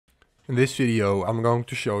In this video, I'm going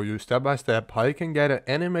to show you step by step how you can get an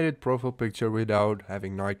animated profile picture without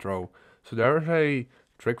having Nitro. So there is a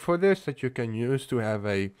trick for this that you can use to have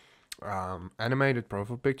a animated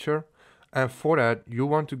profile picture. And for that, you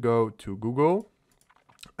want to go to Google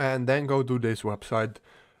and then go to this website,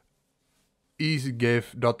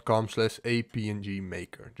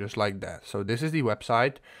 easygif.com/apngmaker, just like that. So this is the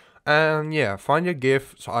website. And yeah, find your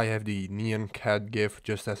GIF. So I have the neon cat GIF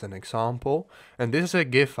just as an example. And this is a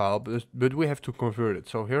GIF file, but we have to convert it.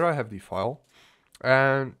 So here I have the file.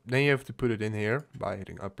 And then you have to put it in here by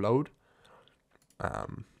hitting upload.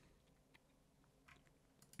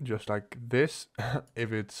 Just like this,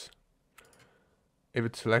 if it's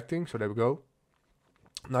selecting. So there we go.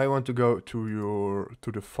 Now you want to go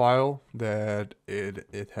to the file that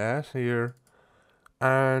it has here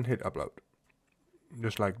and hit upload.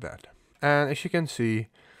 Just like that. And as you can see,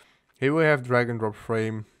 here we have drag and drop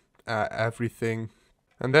frame, everything.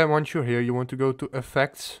 And then once you're here, you want to go to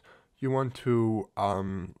effects. You want to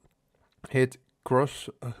hit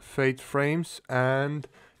crossfade frames and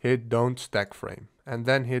hit don't stack frame. And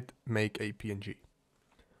then hit make a PNG.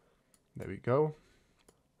 There we go.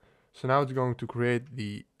 So now it's going to create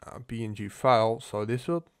the PNG file. So this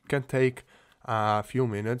can take a few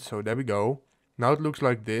minutes. So there we go. Now it looks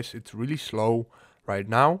like this. It's really slow right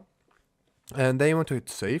now. And then you want to hit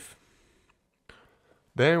save.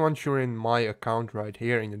 Then once you're in my account right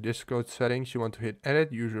here in the Discord settings, you want to hit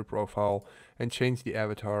edit user profile and change the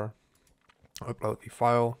avatar. Upload the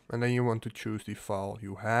file. And then you want to choose the file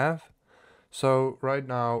you have. So right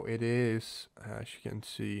now it is, as you can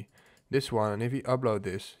see, this one. And if you upload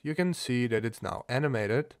this, you can see that it's now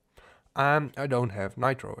animated. And I don't have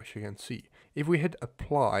Nitro, as you can see. If we hit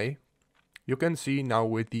apply, you can see now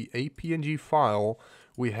with the APNG file,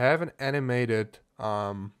 we have an animated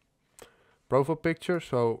profile picture.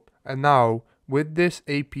 So, and now with this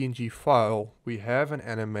APNG file, we have an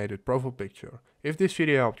animated profile picture. If this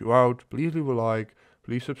video helped you out, please leave a like,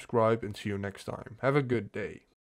 please subscribe, and see you next time. Have a good day.